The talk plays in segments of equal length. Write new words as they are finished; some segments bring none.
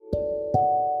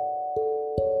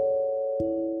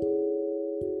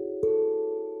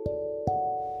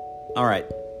All right.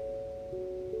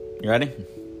 You ready?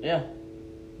 Yeah.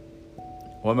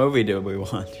 What movie did we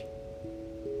watch?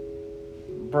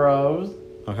 Bros.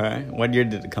 Okay. What year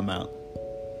did it come out?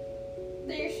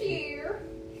 This year.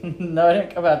 No, it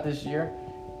didn't come out this year.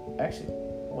 Actually,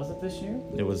 was it this year?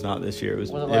 It was not this year. It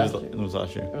was last year? It was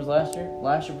last year. It was last year?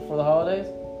 Last year before the holidays?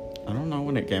 I don't know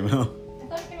when it came out. I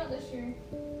thought it came out this year.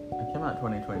 It came out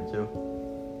 2022. Oh.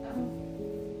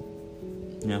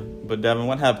 Yeah. But Devin,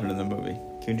 what happened in the movie?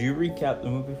 Could you recap the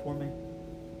movie for me?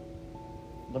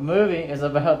 The movie is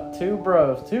about two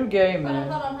bros, two gay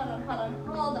men.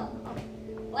 Hold on.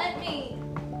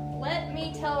 Let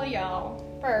me tell y'all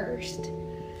first.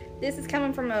 This is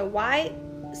coming from a white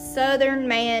Southern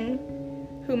man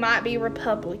who might be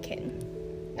Republican.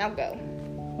 Now go.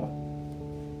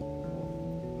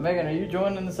 Megan, are you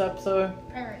joining this episode?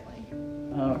 Apparently.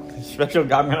 Oh, Special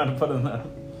guy, I'm gonna have to put in the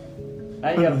now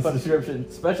you gotta put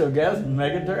description. Special guest,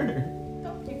 Megan Turner.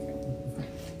 Don't do so.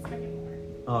 Let's make it more.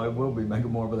 Oh, it will be Megan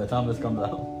Moore by the time this comes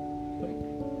out.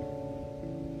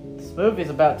 this movie's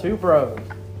about two bros.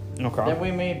 Okay. Then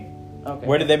we meet. Okay.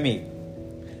 Where did they meet?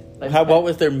 They What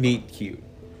was their meet cute?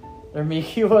 Their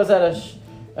meet was at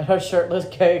a shirtless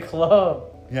gay club.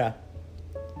 Yeah.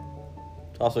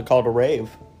 It's also called a rave.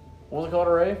 What was it called,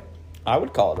 a rave? I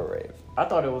would call it a rave. I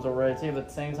thought it was a rave too, but at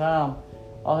the same time,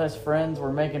 all his friends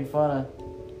were making fun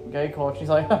of gay culture. He's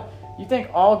like, you think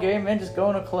all gay men just go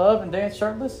in a club and dance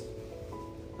shirtless?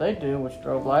 They do, which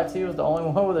drove lights. He was the only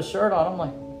one with a shirt on. I'm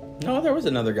like, No, there was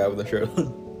another guy with a shirt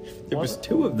on. There was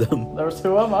two of them. there was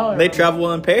two of them. I don't They remember.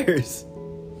 travel in pairs.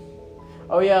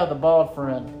 Oh yeah, the bald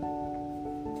friend.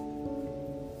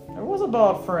 There was a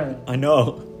bald friend. I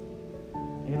know.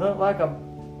 He looked like a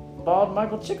bald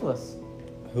Michael Chiklis.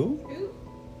 Who? Who?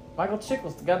 Michael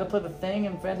Chiklis, the guy that played the Thing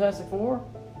in Fantastic Four.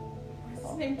 What's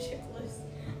his name? Chickless.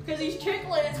 Because he's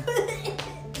chickless.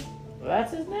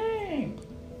 That's his name.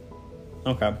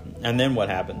 Okay. And then what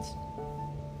happens?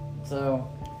 So,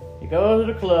 you go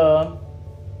to the club.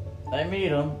 They meet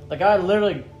him. The guy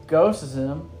literally ghosts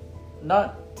him.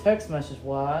 Not text message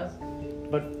wise,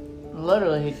 but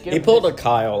literally he'd give He him pulled a his-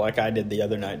 Kyle like I did the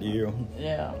other night to you.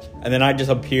 Yeah. And then I just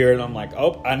appeared and I'm like,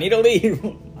 oh, I need to leave.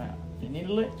 Yeah. You need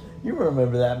to lick. You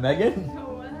remember that, Megan?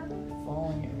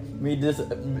 Following you. Me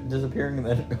disappearing and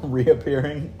then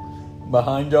reappearing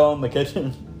behind y'all in the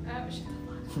kitchen.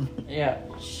 Yeah.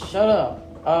 Shut up.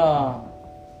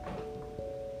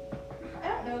 I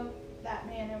don't know that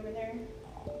man over there.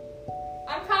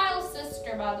 I'm Kyle's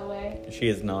sister, by the way. She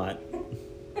is not.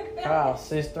 Kyle's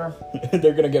sister.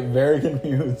 They're gonna get very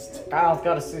confused. Kyle's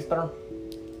got a sister.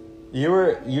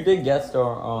 You did guest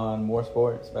star on More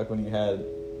Sports back when you had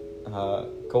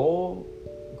Goal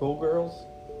Girls.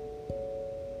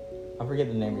 I forget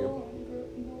the name of your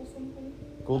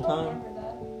Goal I don't Time. remember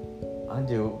that. I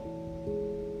do.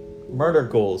 Murder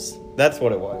Ghouls. That's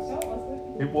what it was. No,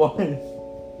 it wasn't. It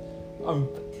was.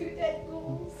 Two dead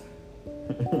ghouls.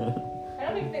 I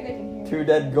don't even think they can hear Two me.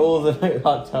 dead ghouls in a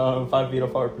hot tub 5 feet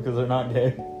apart because they're not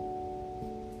gay.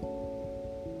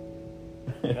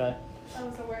 Okay. That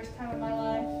was the worst time of my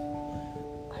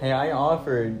life. Hey, I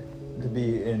offered to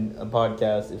be in a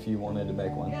podcast if you wanted to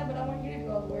make one. Yeah, but I want you to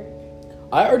do all the work.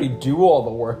 I already do all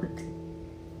the work.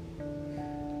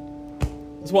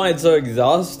 That's why it's so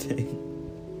exhausting.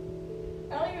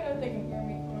 I don't even know if they can hear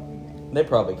me from over here. They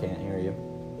probably can't hear you.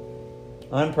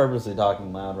 I'm purposely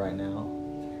talking loud right now.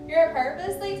 You're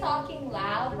purposely talking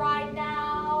loud right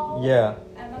now? Yeah.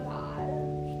 Oh my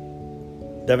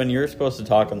god. Devin, you're supposed to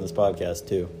talk on this podcast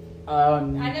too. I've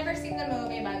never seen the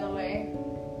movie, by the way.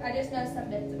 I just know some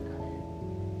bits about it.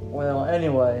 Well,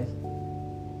 anyways.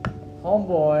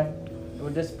 Homeboy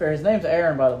would disappear. His name's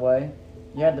Aaron, by the way.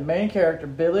 You had the main character,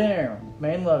 Billy and Aaron.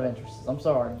 Main love interests. I'm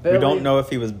sorry. Billy, We don't know if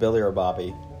he was Billy or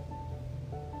Bobby.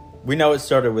 We know it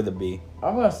started with a B.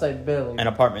 I'm going to say Billy. And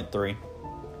apartment 3.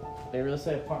 They really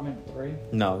say apartment 3?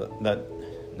 No, that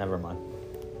never mind.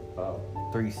 Oh.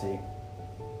 3C.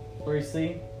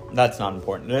 3C? That's not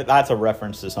important. That's a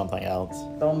reference to something else.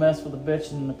 Don't mess with the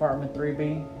bitch in apartment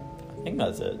 3B. I think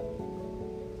that's it.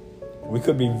 We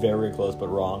could be very close but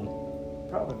wrong.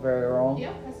 Probably very wrong.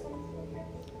 Yeah, that's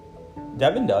what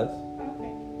Devin does.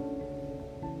 okay.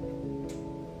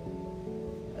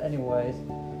 Anyways.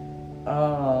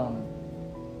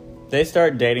 They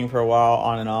start dating for a while,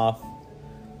 on and off.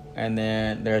 And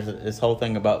then there's this whole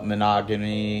thing about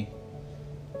monogamy.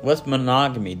 What's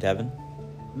monogamy, Devin?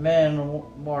 Men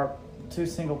are two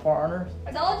single partners.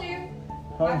 I told you.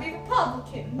 Might be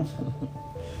Republican.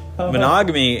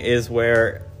 Monogamy is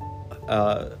where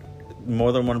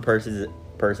more than one person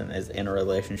is in a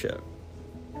relationship.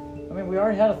 I mean, we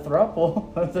already had a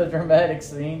throuple with the dramatic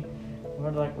scene.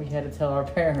 We're like, we had to tell our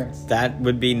parents. That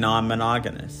would be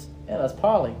non-monogamous. Yeah, that's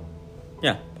poly.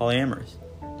 Yeah, polyamorous.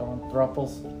 Darn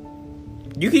thruples.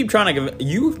 You try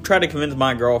to convince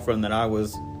my girlfriend that I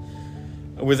was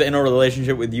in a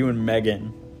relationship with you and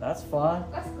Megan. That's fine.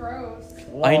 That's gross.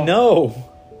 Well, I know.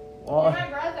 You're my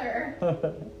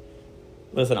brother.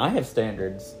 Listen, I have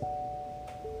standards.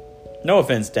 No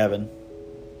offense, Devin.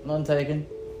 None taken.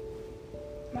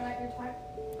 Am I not your type,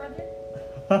 brother?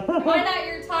 Am I not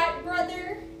your type,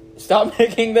 brother? Stop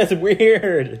making this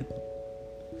weird.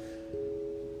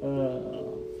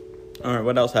 Alright,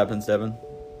 what else happens, Devin?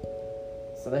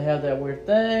 So they had that weird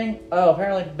thing. Oh,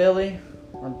 apparently Billy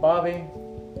or Bobby.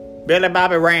 Billy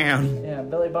Bobby Brown. Yeah,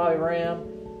 Billy Bobby Ram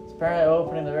is apparently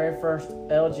opening the very first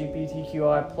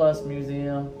LGBTQI plus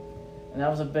museum. And that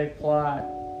was a big plot.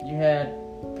 You had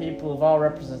people of all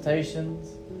representations.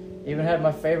 Even had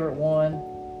my favorite one,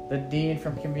 the dean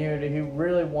from Community, who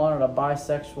really wanted a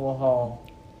bisexual hall.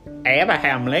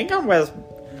 Abraham Lincoln was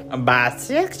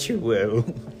bisexual.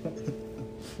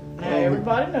 Now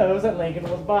everybody knows that Lincoln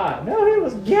was bi. No, he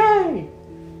was gay.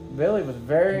 Billy was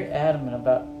very adamant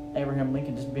about Abraham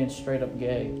Lincoln just being straight up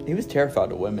gay. He was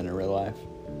terrified of women in real life.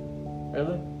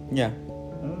 Really? Yeah.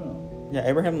 Oh. Yeah,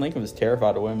 Abraham Lincoln was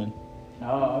terrified of women.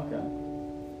 Oh, okay.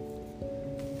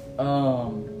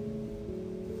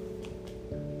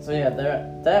 So yeah,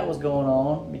 that was going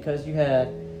on because you had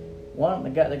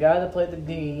the guy that played the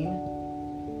dean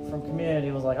from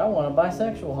Community was like, I want a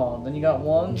bisexual hall. Then you got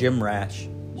one Jim Rash.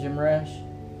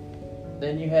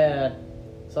 Then you had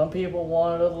some people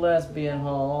wanted a lesbian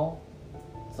hall.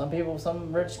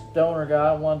 Some rich donor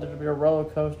guy wanted there to be a roller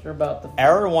coaster about the.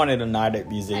 Aaron wanted a night at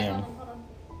museum. Hold on.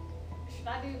 Should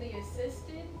I do the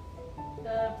assisted?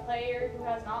 The player who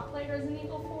has not played Resident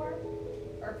Evil 4?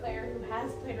 Or a player who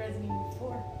has played Resident Evil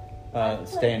 4?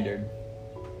 Standard.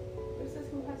 Who says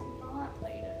who has not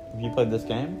played it? Have you played this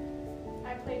game?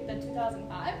 I played the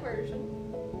 2005 version.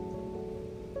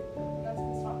 That's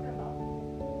what it's talking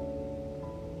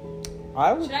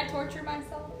about. Should I torture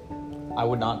myself? I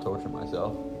would not torture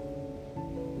myself.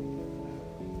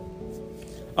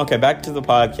 Okay, back to the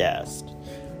podcast.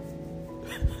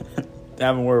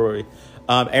 Davin, where were we?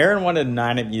 Aaron wanted a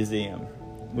night at museum,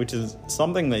 which is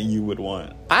something that you would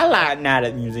want. I like night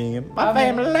at museum. My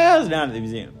family loves night at the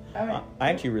museum. I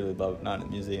actually really love night at the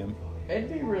museum. It'd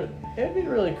be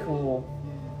really cool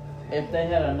if they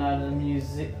had a night at the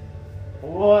museum.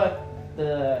 What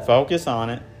the? Focus on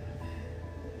it.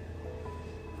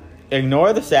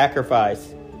 Ignore the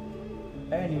sacrifice.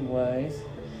 Anyways,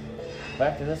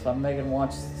 back to this one. Megan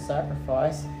watched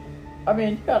Sacrifice. I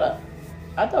mean,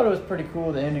 I thought it was pretty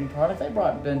cool, the ending part. If they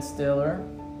brought Ben Stiller,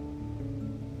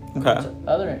 Okay.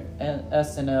 other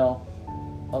SNL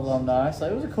alumni, so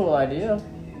it was a cool idea.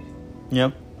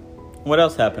 Yep. What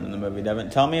else happened in the movie, Devin?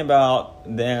 Tell me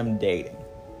about them dating.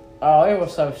 Oh, it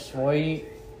was so sweet.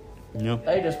 Yep.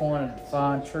 They just wanted to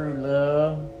find true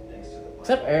love.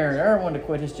 Except Aaron. Aaron wanted to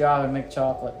quit his job and make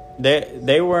chocolate.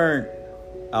 They weren't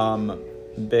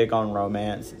big on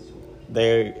romance.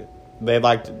 They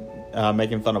liked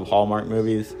making fun of Hallmark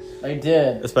movies. They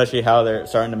did. Especially how they're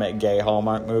starting to make gay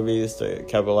Hallmark movies to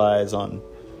capitalize on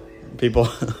people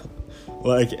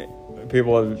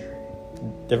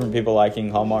different people liking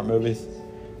Hallmark movies.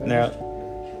 And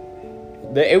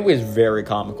it was very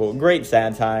comical. Great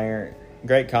satire.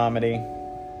 Great comedy.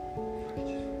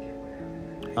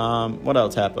 What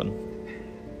else happened?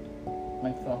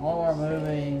 Make fun of Hallmark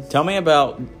movies. Tell me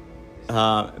about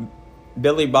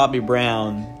Billy Bobby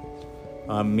Brown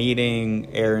meeting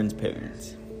Aaron's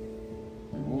parents.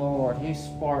 Lord, he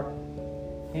sparked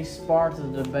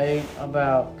the debate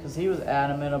about, because he was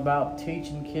adamant about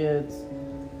teaching kids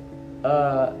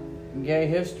gay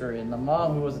history, and the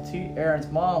mom who was Aaron's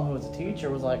mom who was a teacher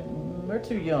was like, they're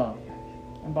too young.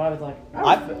 And Bobby's like,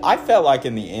 I felt like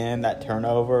in the end that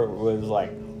turnover was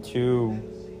like too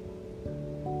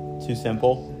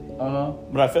simple.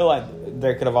 But I feel like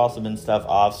there could have also been stuff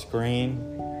off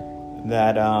screen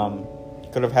that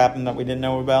could have happened that we didn't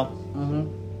know about.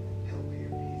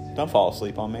 Don't fall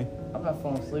asleep on me. I'm not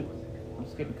falling asleep. I'm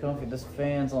just getting comfy. This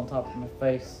fan's on top of my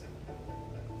face.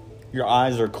 Your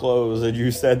eyes are closed and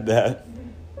you said that.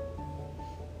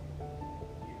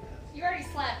 You already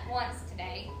slept once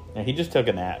today. Yeah, he just took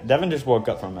a nap. Devin just woke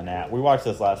up from a nap. We watched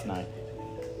this last night.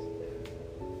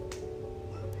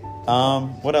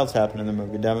 What else happened in the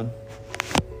movie, Devin?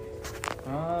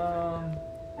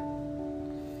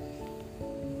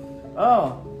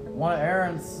 One of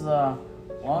Aaron's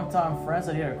longtime friends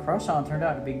that he had a crush on turned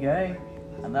out to be gay,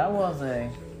 and that was a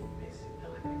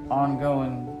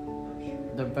ongoing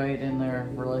debate in their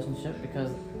relationship because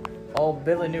old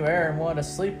Billy knew Aaron wanted to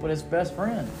sleep with his best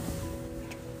friend.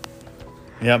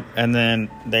 Yep, and then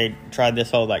they tried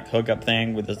this whole like hookup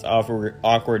thing with this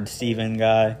awkward Steven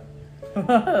guy.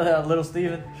 Little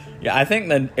Steven. Yeah, I think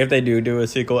that if they do a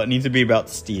sequel, it needs to be about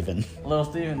Steven. Little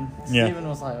Steven. Yeah. Steven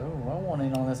was like, "Oh, I want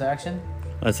in on this action."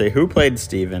 Let's see, who played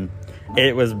Steven?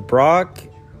 It was Brock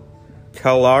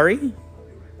Kalari.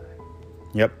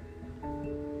 Yep.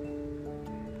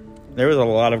 There was a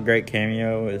lot of great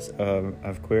cameos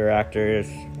of queer actors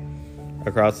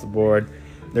across the board.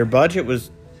 Their budget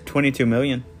was $22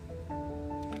 million.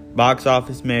 Box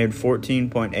office made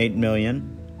 $14.8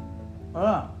 million.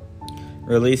 Oh.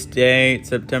 Release date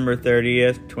September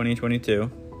 30th,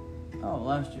 2022. Oh,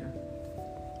 last year.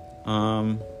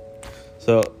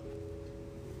 So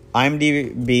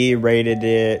IMDb rated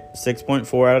it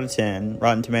 6.4 out of 10.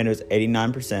 Rotten Tomatoes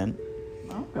 89%.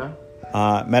 Okay.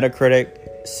 Metacritic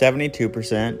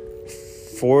 72%.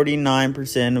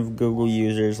 49% of Google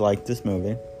users like this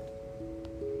movie.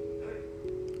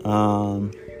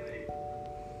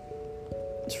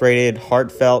 It's rated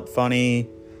heartfelt, funny,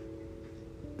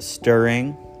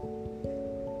 stirring.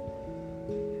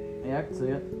 Yeah, I can see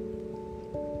it.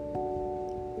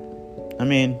 I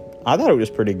mean, I thought it was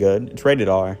pretty good. It's rated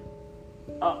R.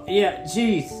 Oh, yeah,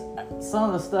 jeez. Some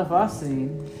of the stuff I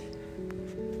seen.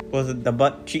 Was it the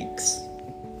butt cheeks?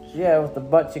 Yeah, with the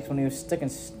butt cheeks when he was sticking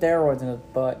steroids in his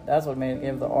butt. That's what made it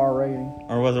give the R rating.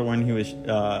 Or was it when he was,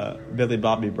 Billy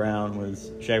Bobby Brown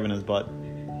was shaving his butt?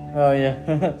 Oh,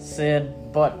 yeah.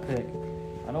 Send butt pic.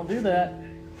 I don't do that.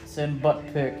 Send butt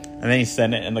pic. And then he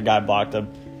sent it and the guy blocked him.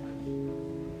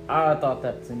 I thought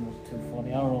that thing was too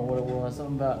funny. I don't know what it was.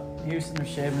 Something about Houston or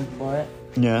shaving his butt.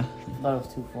 Yeah. I thought it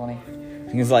was too funny.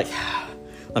 He was like,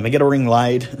 let me get a ring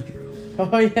light.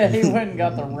 Oh, yeah, he went and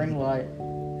got the ring light.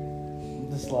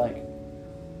 Just like,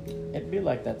 it'd be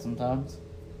like that sometimes.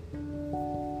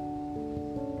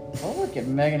 Oh, look at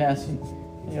Megan as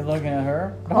you're looking at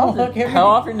her. Oh, look at me. How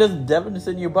often does Devin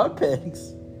send you butt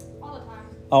pics? All the time.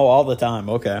 Oh, all the time.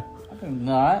 Okay. I do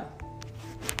not.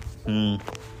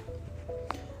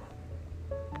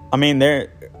 I mean,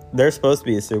 there's supposed to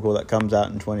be a sequel that comes out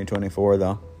in 2024,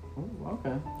 though. Ooh,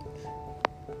 okay.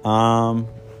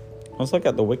 Let's look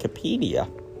at the Wikipedia.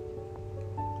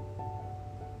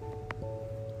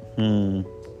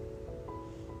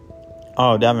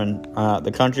 Oh, Devin,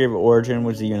 the country of origin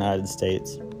was the United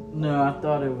States. No, I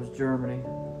thought it was Germany.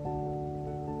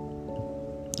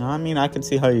 I mean, I can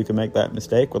see how you can make that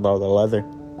mistake with all the leather.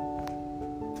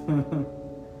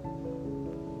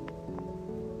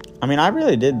 I mean, I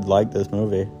really did like this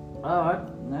movie. Oh,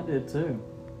 I did too.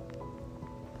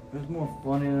 It was more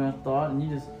funny than I thought,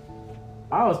 and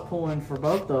I was pulling for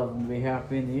both of them to be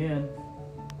happy in the end.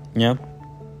 Yeah.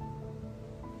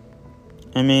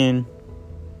 I mean,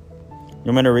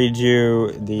 you want me to read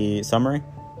you the summary?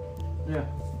 Yeah.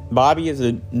 Bobby is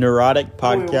a neurotic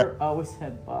podcast.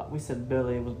 We said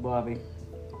Billy. It was Bobby.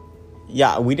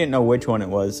 Yeah, we didn't know which one it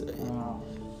was.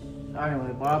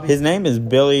 Anyway, Bobby. His name is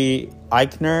Billy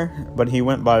Eichner, but he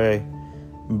went by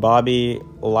Bobby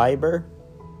Leiber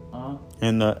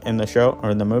in the show or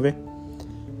in the movie.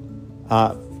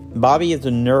 Bobby is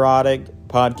a neurotic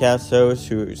podcast host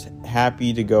who's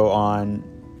happy to go on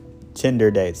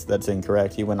Tinder dates. That's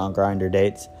incorrect. He went on Grindr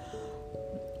dates.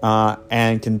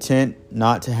 And content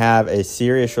not to have a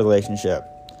serious relationship.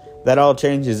 That all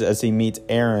changes as he meets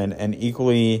Aaron, an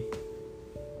equally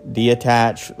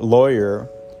detached lawyer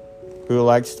who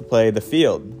likes to play the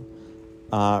field.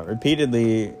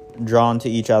 Repeatedly drawn to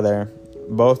each other,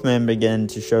 both men begin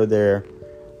to show their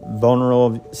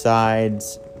vulnerable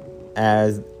sides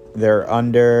as their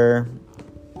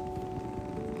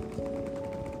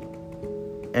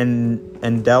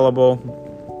indelible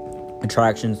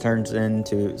attraction turns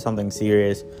into something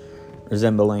serious,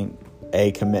 resembling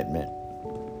a commitment.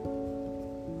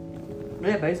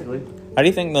 Yeah, basically. How do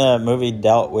you think the movie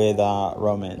dealt with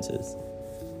romances?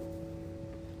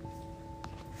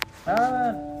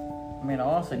 I mean,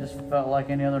 honestly, it just felt like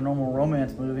any other normal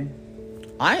romance movie.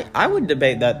 I would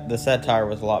debate that the satire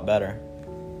was a lot better.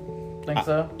 Think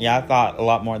so? Yeah, I thought a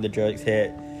lot more of the jokes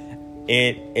hit.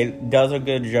 It does a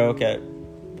good joke at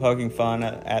poking fun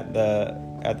at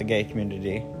the gay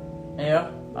community. Yeah,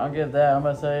 I'll give that. I'm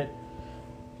gonna say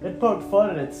it poked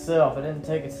fun at itself. It didn't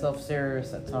take itself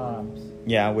serious at times.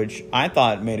 Yeah, which I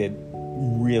thought made it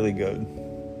really good.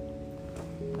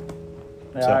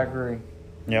 Yeah, I agree.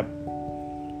 Yep.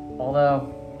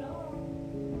 Although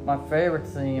my favorite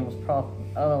scene was probably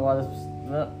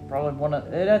one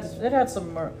of it had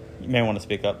some. You may want to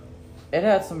speak up. It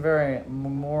had some very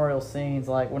memorial scenes,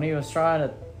 like when he was trying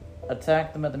to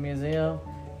attack them at the museum,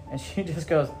 and she just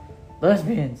goes,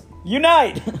 "Lesbians,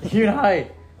 Unite!"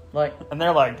 unite!" Like, And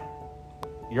they're like,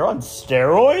 You're on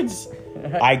steroids?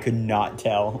 I could not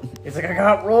tell. He's like, I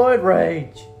got roid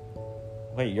rage.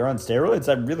 Wait, you're on steroids?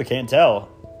 I really can't tell.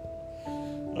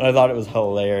 I thought it was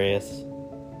hilarious.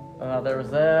 There was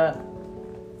that.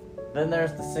 Then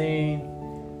there's the scene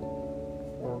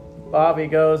where Bobby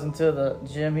goes into the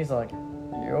gym. He's like,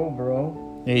 yo,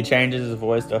 bro. He changes his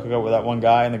voice to hook up with that one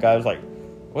guy, and the guy was like,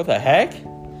 what the heck?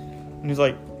 And he's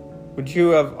like, would you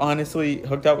have honestly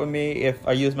hooked up with me if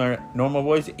I used my normal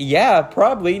voice? Yeah,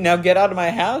 probably. Now get out of my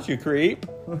house, you creep.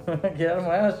 Get out of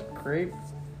my house, you creep.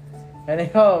 And he,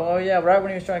 oh yeah, right when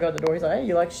he was trying to go out the door, he's like, hey,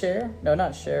 you like Cher? No,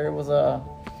 not Cher. It was, I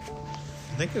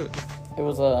think it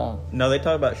was, no, they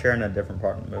talk about Cher in a different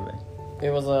part of the movie. it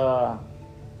was,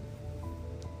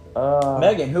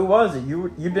 Megan, who was it? You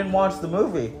didn't watch the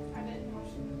movie. I didn't watch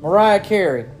it. Mariah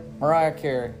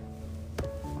Carey.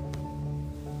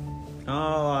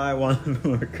 All I want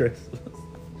for Christmas.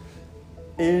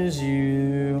 Is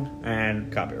you.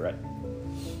 And copyright.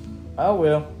 I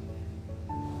will.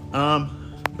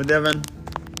 But Devin,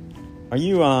 are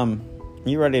you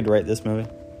ready to rate this movie?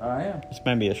 I am. This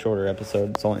might be a shorter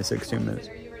episode. It's only 16 minutes.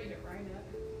 Are you ready to write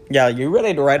it? Yeah, you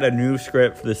ready to write a new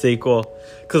script for the sequel?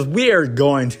 Because we are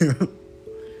going to.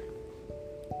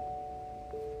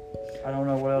 I don't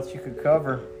know what else you could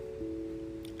cover.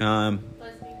 Lesbians.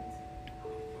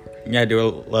 Yeah, do a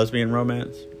lesbian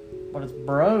romance. But it's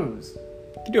bros.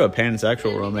 You could do a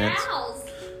pansexual romance. Gals.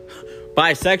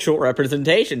 Bisexual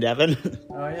representation, Devin.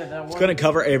 Oh yeah, that was. It's going to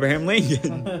cover Abraham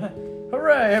Lincoln.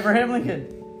 Hooray, Abraham Lincoln.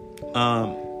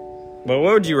 But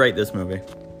what would you rate this movie?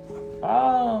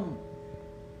 I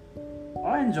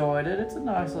enjoyed it. It's a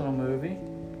nice little movie.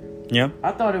 Yeah?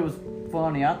 I thought it was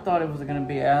funny. I thought it was going to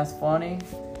be as funny,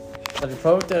 but it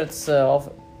poked at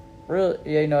itself. Really,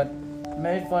 yeah, it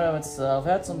made fun of itself.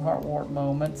 Had some heartwarming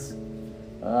moments.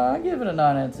 I give it a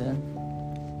 9 out of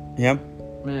 10. Yeah.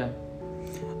 Yeah.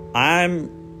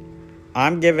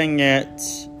 I'm giving it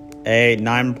a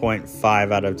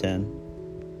 9.5 out of 10.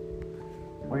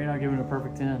 Why are you not giving it a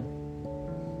perfect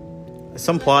 10?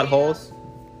 Some plot holes.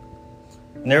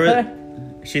 There was,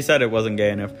 she said it wasn't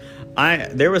gay enough.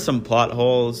 There were some plot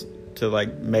holes to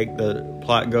like make the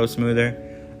plot go smoother,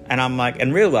 and I'm like,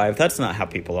 in real life, that's not how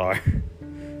people are.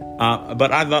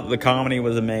 But I thought the comedy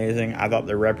was amazing. I thought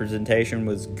the representation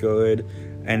was good,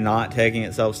 and not taking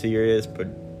itself serious, but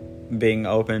being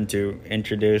open to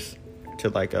introduce to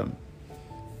like a.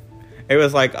 It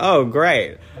was like, oh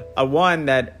great, one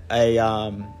that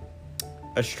a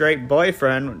straight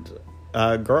boyfriend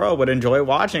girl would enjoy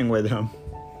watching with him.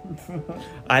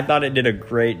 I thought it did a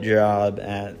great job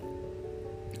at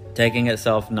taking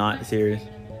itself not serious.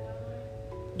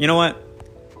 You know what?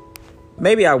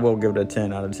 Maybe I will give it a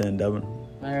 10 out of 10, Devin.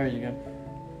 There you go.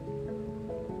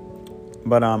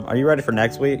 But are you ready for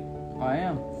next week? I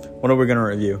am. What are we gonna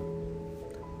review?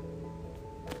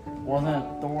 Wasn't it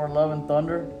Thor: Love and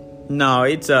Thunder? No,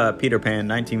 it's Peter Pan,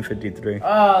 1953.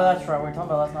 Oh, that's right. We were talking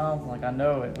about last night. I was like, I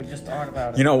know it. We just talked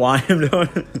about it. You know why I'm doing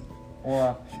it?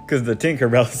 What? Because the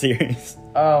Tinkerbell series.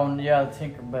 Oh, yeah, the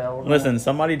Tinkerbell. Listen,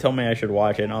 somebody told me I should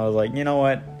watch it, and I was like, you know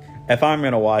what? If I'm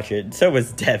gonna watch it, so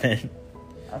is Devin.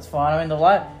 That's fine. I mean,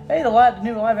 the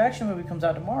new live action movie comes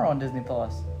out tomorrow on Disney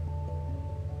Plus.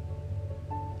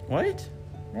 What?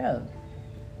 Yeah.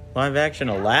 Live action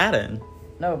Aladdin?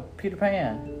 No, Peter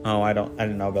Pan. Oh, I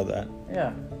didn't know about that.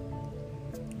 Yeah.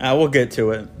 We'll get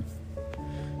to it.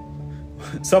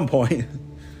 At some point.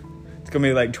 It's gonna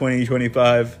be like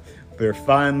 2025. We're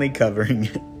finally covering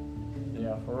it.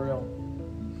 Yeah, for real.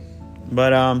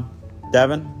 But,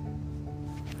 Devin,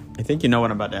 I think you know what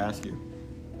I'm about to ask you.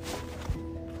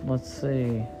 Let's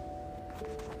see.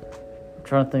 I'm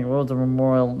trying to think. What was the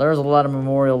memorial? There's a lot of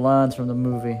memorial lines from the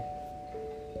movie.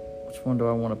 Which one do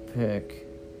I want to pick?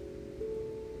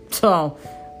 So,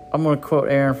 I'm going to quote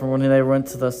Aaron from when they went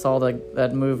to saw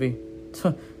that movie.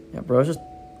 Yeah, bro, it's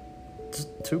just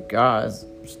two guys.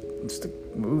 Just a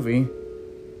movie.